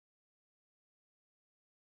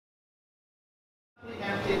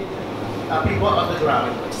people on the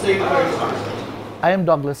ground. Stay very fast. I am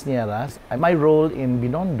Douglas Nierras. My role in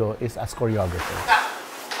Binondo is as choreographer.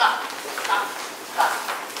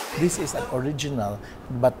 This is an original,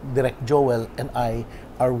 but Direct Joel and I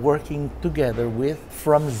are working together with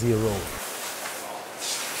From Zero.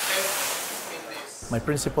 My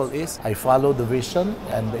principle is I follow the vision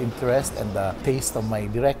and the interest and the taste of my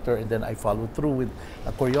director, and then I follow through with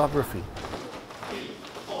a choreography.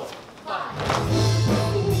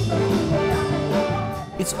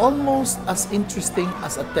 It's almost as interesting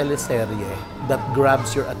as a teleserye that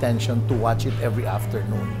grabs your attention to watch it every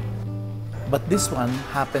afternoon. But this one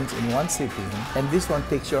happens in one sitting, and this one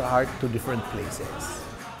takes your heart to different places.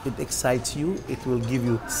 It excites you, it will give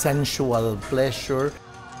you sensual pleasure,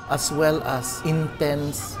 as well as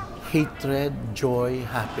intense hatred, joy,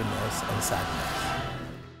 happiness, and sadness.